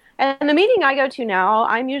 and the meeting I go to now,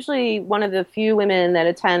 I'm usually one of the few women that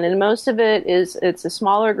attend, and most of it's a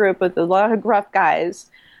smaller group with a lot of gruff guys.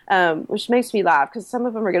 Which makes me laugh because some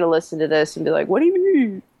of them are going to listen to this and be like, what do you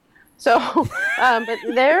mean? So, but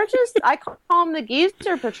they're just, I call them the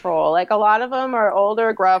geezer patrol. Like a lot of them are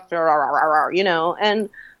older, gruff, and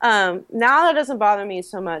now that doesn't bother me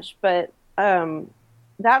so much. But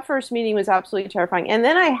that first meeting was absolutely terrifying. And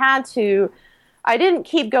then I didn't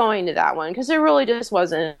keep going to that one because it really just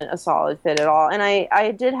wasn't a solid fit at all. And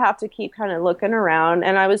I did have to keep kind of looking around,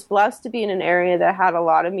 and I was blessed to be in an area that had a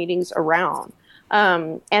lot of meetings around.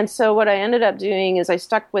 And so what I ended up doing is I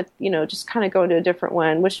stuck with, just kind of going to a different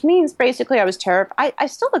one, which means basically I was terrified. I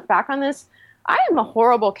still look back on this. I am a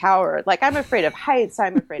horrible coward. Like, I'm afraid of heights.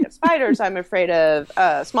 I'm afraid of spiders. I'm afraid of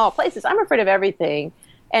small places. I'm afraid of everything.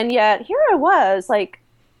 And yet here I was, like,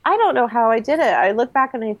 I don't know how I did it. I look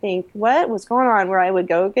back and I think, what was going on, where I would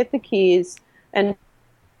go get the keys and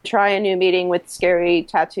try a new meeting with scary,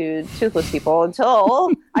 tattooed, toothless people until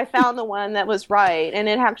I found the one that was right. And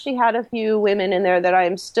it actually had a few women in there that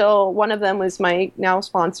I'm still, one of them was my now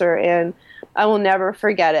sponsor, and I will never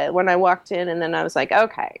forget it when I walked in, and then I was like,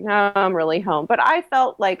 okay, now I'm really home. But I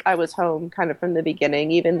felt like I was home kind of from the beginning,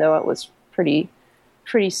 even though it was pretty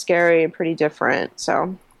scary and pretty different.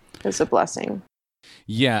 So it was a blessing.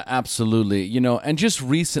 Yeah, absolutely. And just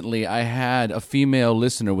recently I had a female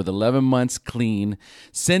listener with 11 months clean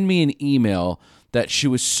send me an email that she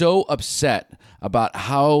was so upset about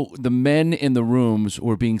how the men in the rooms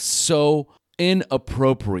were being so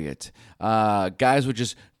inappropriate. Guys would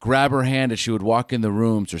just grab her hand as she would walk in the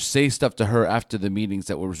rooms or say stuff to her after the meetings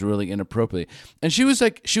that was really inappropriate. And she was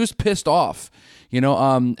pissed off,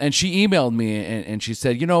 and she emailed me and she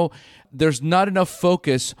said, there's not enough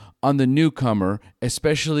focus on the newcomer,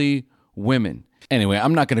 especially women. Anyway,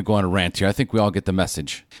 I'm not going to go on a rant here. I think we all get the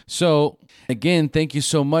message. So again, thank you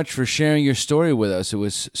so much for sharing your story with us. It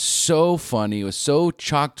was so funny. It was so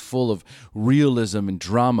chocked full of realism and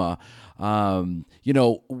drama.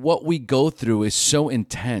 What we go through is so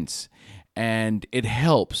intense and it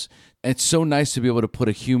helps. It's so nice to be able to put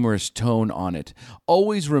a humorous tone on it.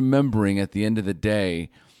 Always remembering at the end of the day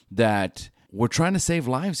that we're trying to save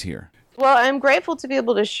lives here. Well, I'm grateful to be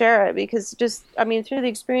able to share it because through the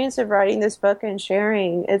experience of writing this book and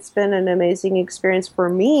sharing, it's been an amazing experience for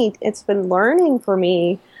me. It's been learning for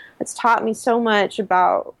me. It's taught me so much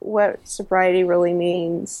about what sobriety really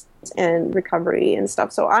means and recovery and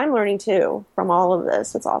stuff. So I'm learning too from all of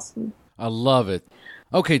this. It's awesome. I love it.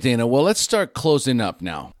 Okay, Dana, well, let's start closing up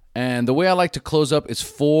now. And the way I like to close up is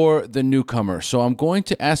for the newcomer. So I'm going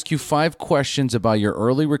to ask you 5 questions about your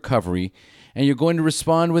early recovery, and you're going to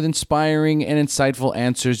respond with inspiring and insightful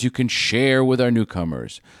answers you can share with our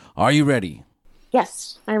newcomers. Are you ready?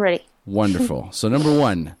 Yes, I'm ready. Wonderful. So number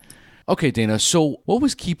 1. Okay, Dana, so what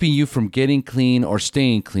was keeping you from getting clean or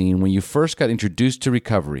staying clean when you first got introduced to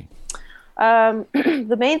recovery?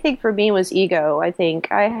 The main thing for me was ego, I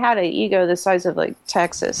think. I had an ego the size of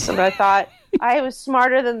Texas, and I thought I was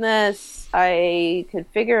smarter than this. I could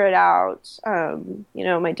figure it out.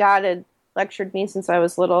 My dad had lectured me since I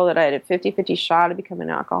was little that I had a 50-50 shot to become an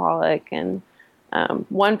alcoholic, and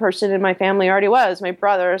one person in my family already was, my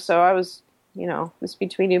brother, so I was, it was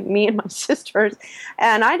between me and my sisters,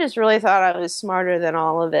 and I just really thought I was smarter than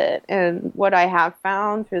all of it. And what I have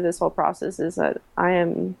found through this whole process is that I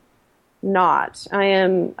am not. I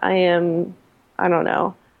don't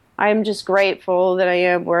know. I'm just grateful that I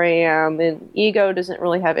am where I am, and ego doesn't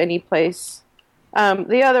really have any place.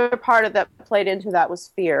 The other part of that played into that was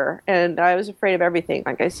fear, and I was afraid of everything,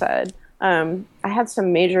 like I said. I had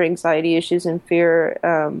some major anxiety issues, and fear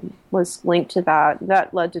was linked to that.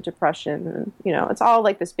 That led to depression, and, it's all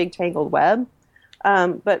like this big tangled web.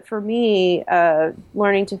 But for me,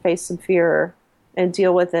 learning to face some fear and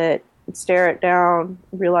deal with it, stare it down,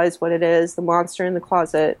 realize what it is, the monster in the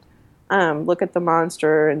closet, look at the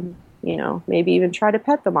monster and, maybe even try to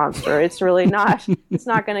pet the monster. It's really not, it's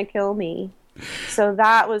not going to kill me. So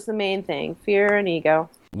that was the main thing, fear and ego.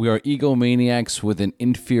 We are egomaniacs with an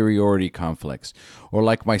inferiority complex. Or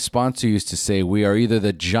like my sponsor used to say, we are either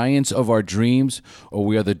the giants of our dreams or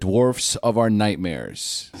we are the dwarfs of our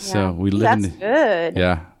nightmares. Yeah. So we live good.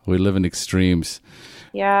 Yeah, we live in extremes.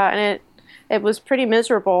 Yeah, and it was pretty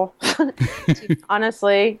miserable,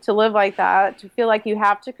 honestly, to live like that, to feel like you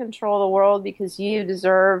have to control the world because you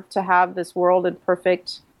deserve to have this world in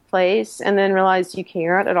perfect place, and then realize you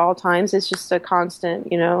can't at all times. It's just a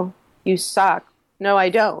constant, you suck. No, I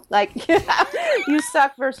don't. You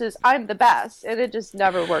suck versus I'm the best, and it just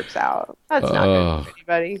never works out. That's not good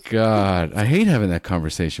for anybody. God, I hate having that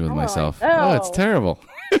conversation with myself. Oh, it's terrible.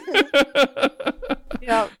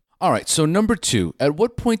 Yeah. All right, so number 2, at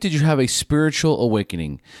what point did you have a spiritual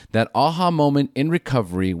awakening, that aha moment in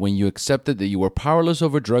recovery when you accepted that you were powerless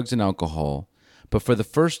over drugs and alcohol, but for the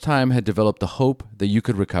first time had developed the hope that you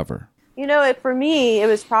could recover? For me, it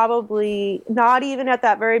was probably not even at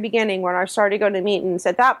that very beginning when I started going to meetings.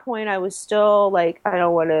 At that point, I was still like, I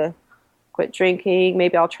don't want to quit drinking.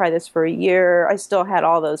 Maybe I'll try this for a year. I still had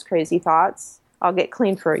all those crazy thoughts. I'll get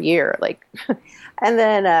clean for a year. And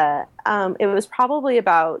then it was probably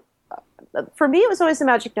about, for me, it was always the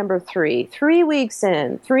magic number 3. 3 weeks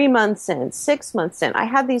in, 3 months in, 6 months in. I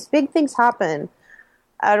had these big things happen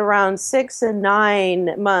at around 6 and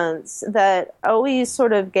 9 months that always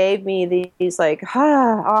sort of gave me these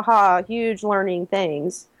huge learning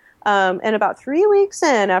things. And about 3 weeks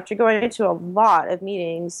in, after going into a lot of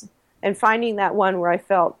meetings and finding that one where I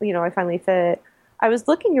felt, I finally fit, I was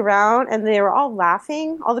looking around and they were all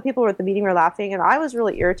laughing. All the people at the meeting were laughing, and I was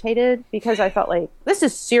really irritated because I felt like, this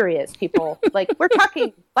is serious, people. We're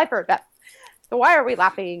talking life or death. So why are we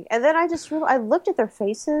laughing? And then I looked at their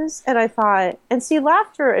faces and I thought, and see,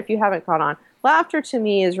 laughter, if you haven't caught on, laughter to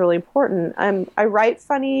me is really important. I write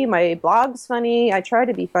funny, my blog's funny, I try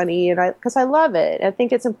to be funny, because I love it. I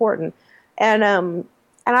think it's important. And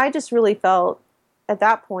I just really felt at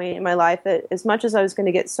that point in my life that as much as I was going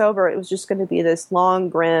to get sober, it was just going to be this long,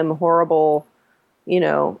 grim, horrible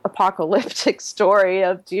apocalyptic story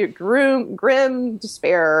of grim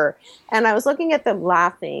despair. And I was looking at them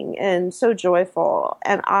laughing and so joyful.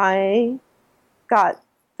 And I got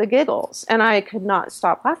the giggles and I could not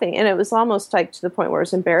stop laughing. And it was almost like to the point where it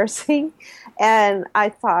was embarrassing. And I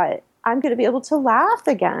thought, I'm going to be able to laugh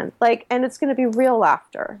again. And it's going to be real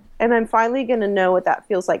laughter. And I'm finally going to know what that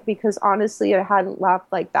feels like, because honestly, I hadn't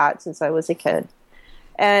laughed like that since I was a kid.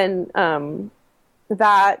 And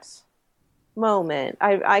that moment,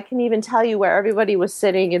 I can even tell you where everybody was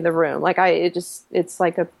sitting in the room. It's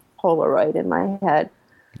like a Polaroid in my head.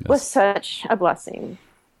 Yes. Was such a blessing.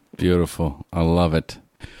 Beautiful. I love it.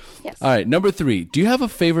 Yes. All right. Number 3, do you have a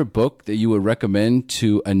favorite book that you would recommend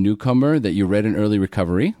to a newcomer that you read in early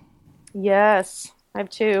recovery? Yes, I have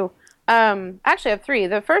 2. Actually, I have 3.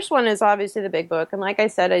 The first one is obviously the Big Book. And like I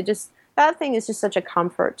said, that thing is just such a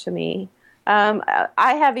comfort to me. I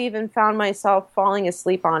have even found myself falling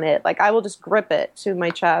asleep on it. I will just grip it to my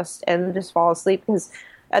chest and just fall asleep in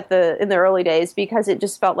the early days, because it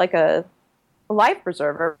just felt like a life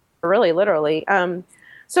preserver, really, literally.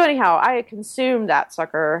 So anyhow, I consumed that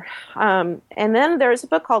sucker. And then there's a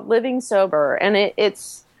book called Living Sober, and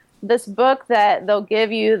it's this book that they'll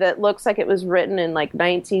give you that looks like it was written in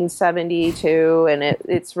 1972, and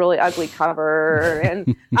it's really ugly cover.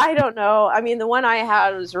 And I don't know. I mean, the one I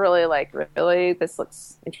had was really really, this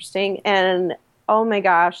looks interesting. And oh my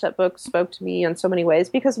gosh, that book spoke to me in so many ways,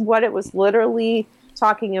 because what it was literally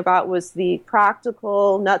talking about was the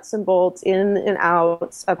practical nuts and bolts, in and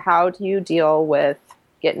outs of how do you deal with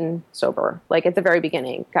getting sober, at the very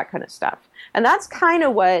beginning, that kind of stuff. And that's kind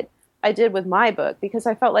of what I did with my book, because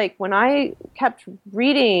I felt like when I kept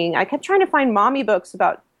reading, I kept trying to find mommy books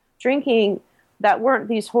about drinking that weren't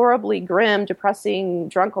these horribly grim, depressing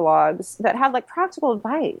drunkalogs that had practical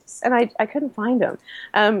advice, and I couldn't find them.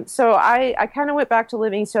 So I kind of went back to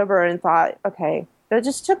Living Sober and thought, okay, it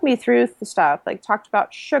just took me through the stuff, talked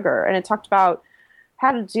about sugar, and it talked about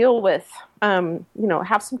how to deal with,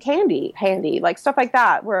 have some candy handy, stuff like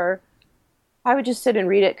that, where I would just sit and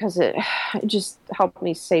read it because it just helped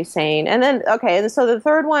me stay sane. And then, and so the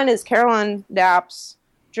third one is Caroline Knapp's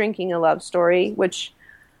Drinking a Love Story, which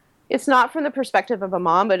it's not from the perspective of a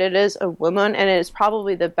mom, but it is a woman, and it is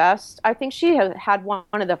probably the best. I think she had one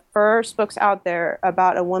of the first books out there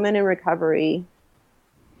about a woman in recovery.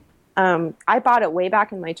 I bought it way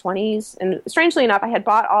back in my 20s, and strangely enough, I had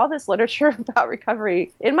bought all this literature about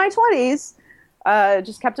recovery in my 20s.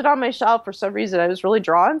 Just kept it on my shelf for some reason. I was really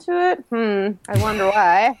drawn to it. I wonder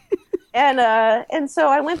why. And so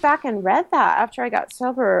I went back and read that after I got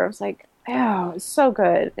sober. I was like, oh, it's so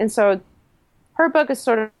good. And so her book is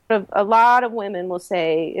sort of, a lot of women will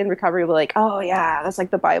say in recovery, will oh yeah, that's like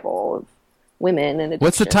the Bible of women. And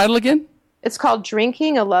what's the title again? It's called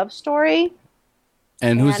Drinking a Love Story.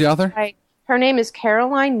 And who's the author? Her name is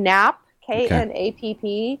Caroline Knapp, Knapp.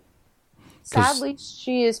 Sadly,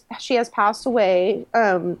 she has passed away,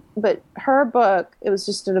 but her book, it was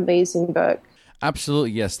just an amazing book.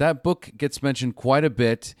 Absolutely, yes. That book gets mentioned quite a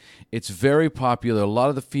bit. It's very popular. A lot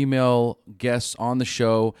of the female guests on the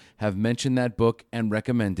show have mentioned that book and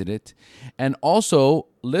recommended it. And also,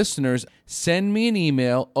 listeners, send me an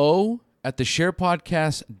email,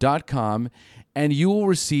 o@thesharepodcast.com, and you will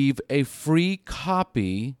receive a free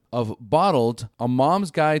copy of Bottled, A Mom's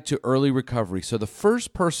Guide to Early Recovery. So the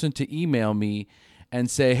first person to email me and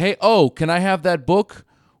say, hey, can I have that book,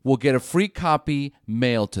 will get a free copy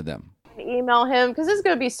mailed to them. Email him, because this is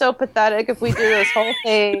going to be so pathetic if we do this whole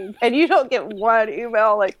thing and you don't get one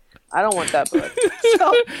email I don't want that book.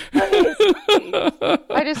 So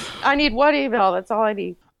I need one email. That's all I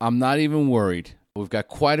need. I'm not even worried. We've got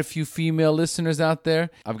quite a few female listeners out there.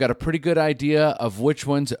 I've got a pretty good idea of which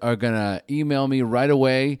ones are going to email me right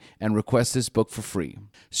away and request this book for free.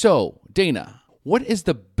 So, Dana, what is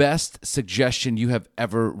the best suggestion you have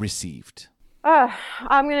ever received?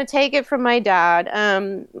 I'm going to take it from my dad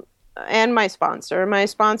and my sponsor. My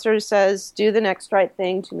sponsor says, do the next right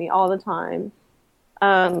thing to me all the time.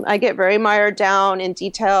 I get very mired down in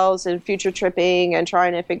details and future tripping and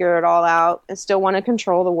trying to figure it all out and still want to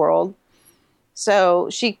control the world. So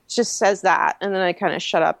she just says that, and then I kind of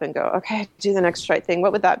shut up and go, okay, do the next right thing.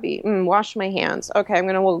 What would that be? Wash my hands. Okay, I'm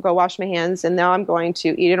going to go wash my hands, and now I'm going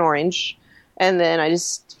to eat an orange. And then I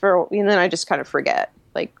just kind of forget.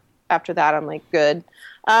 After that, I'm good.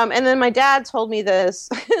 And then my dad told me this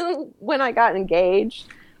when I got engaged.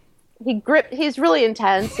 He's really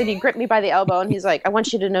intense, and he gripped me by the elbow, and he's like, I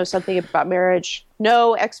want you to know something about marriage.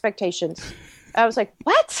 No expectations. I was like,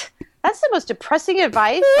 what? That's the most depressing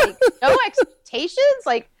advice. No expectations?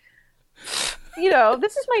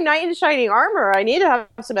 This is my knight in shining armor. I need to have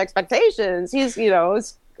some expectations. He's,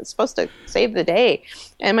 supposed to save the day.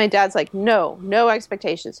 And my dad's like, no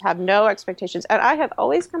expectations, have no expectations. And I have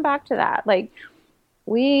always come back to that. Like,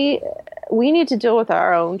 we need to deal with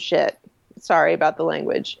our own shit. Sorry about the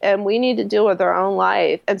language. And we need to deal with our own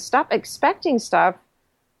life and stop expecting stuff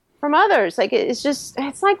from others. Like,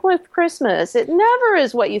 it's like with Christmas. It never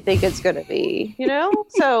is what you think it's going to be,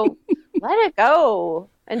 So let it go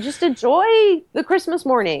and just enjoy the Christmas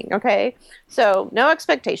morning. Okay. So no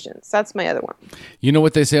expectations. That's my other one. You know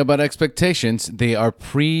what they say about expectations? They are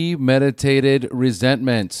premeditated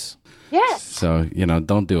resentments. Yes. So,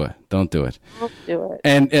 don't do it. Don't do it. Don't do it.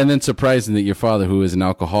 And then surprising that your father, who is an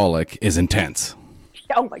alcoholic, is intense.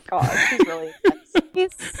 Oh my God, he's really intense.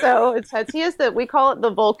 He's so intense. He is we call it the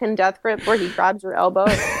Vulcan death grip, where he grabs your elbow,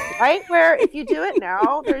 right? Where if you do it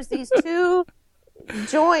now, there's these two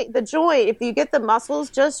the joint, if you get the muscles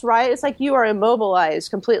just right, it's like you are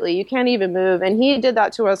immobilized completely. You can't even move. And he did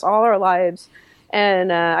that to us all our lives.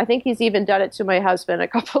 And I think he's even done it to my husband a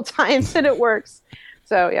couple times, and it works.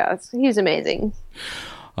 So yeah, he's amazing.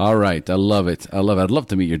 All right, I love it. I'd love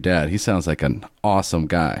to meet your dad. He sounds like an awesome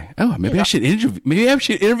guy. Oh, maybe I should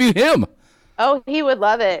interview him. Oh, he would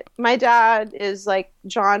love it. My dad is like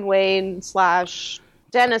John Wayne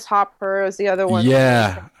 / Dennis Hopper is the other one.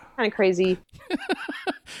 Yeah, kind of crazy.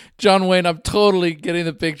 John Wayne. I'm totally getting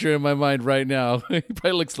the picture in my mind right now. He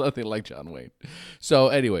probably looks nothing like John Wayne. So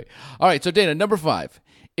anyway, all right. So Dana, number 5.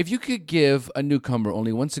 If you could give a newcomer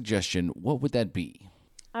only one suggestion, what would that be?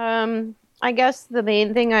 I guess the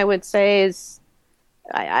main thing I would say is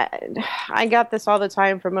I got this all the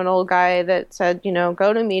time from an old guy that said,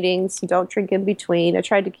 go to meetings, don't drink in between. I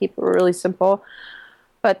tried to keep it really simple.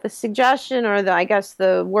 But the suggestion, or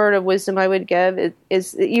the word of wisdom I would give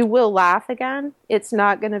is that you will laugh again. It's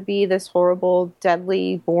not going to be this horrible,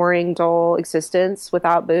 deadly, boring, dull existence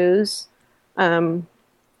without booze.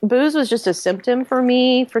 Booze was just a symptom for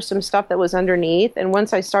me for some stuff that was underneath. And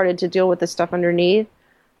once I started to deal with the stuff underneath,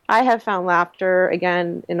 I have found laughter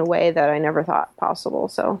again in a way that I never thought possible.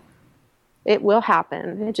 So it will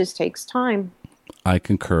happen. It just takes time. I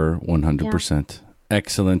concur 100%. Yeah.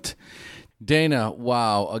 Excellent. Dana,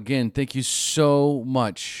 wow. Again, thank you so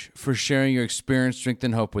much for sharing your experience, strength,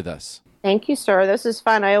 and hope with us. Thank you, sir. This is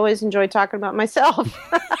fun. I always enjoy talking about myself.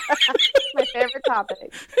 My favorite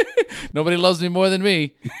topic. Nobody loves me more than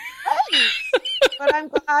me. But I'm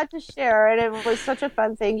glad to share it. It was such a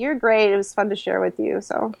fun thing. You're great. It was fun to share with you.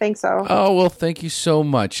 So thanks. Oh, well, thank you so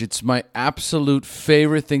much. It's my absolute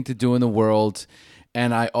favorite thing to do in the world.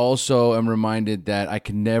 And I also am reminded that I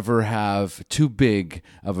can never have too big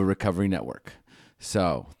of a recovery network.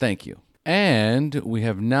 So thank you. And we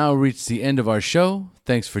have now reached the end of our show.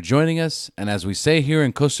 Thanks for joining us. And as we say here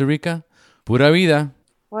in Costa Rica, pura vida.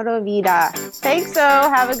 Pura vida. Thanks, so.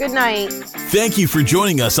 Have a good night. Thank you for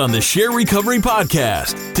joining us on the Share Recovery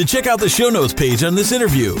Podcast. To check out the show notes page on this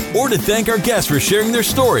interview, or to thank our guests for sharing their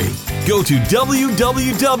story, go to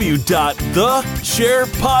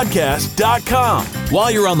www.thesharepodcast.com.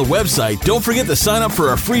 While you're on the website, don't forget to sign up for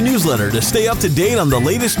our free newsletter to stay up to date on the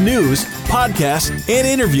latest news, podcasts, and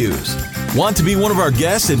interviews. Want to be one of our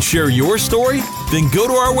guests and share your story? Then go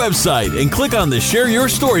to our website and click on the Share Your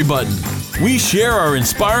Story button. We share our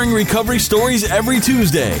inspiring recovery stories every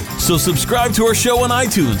Tuesday, so subscribe to our show on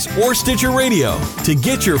iTunes or Stitcher Radio to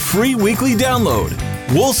get your free weekly download.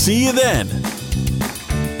 We'll see you then.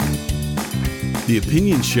 The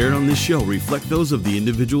opinions shared on this show reflect those of the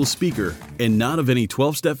individual speaker and not of any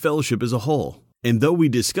 12-Step Fellowship as a whole. And though we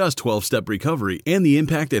discuss 12-Step recovery and the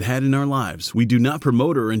impact it had in our lives, we do not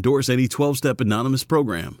promote or endorse any 12-Step Anonymous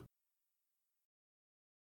program.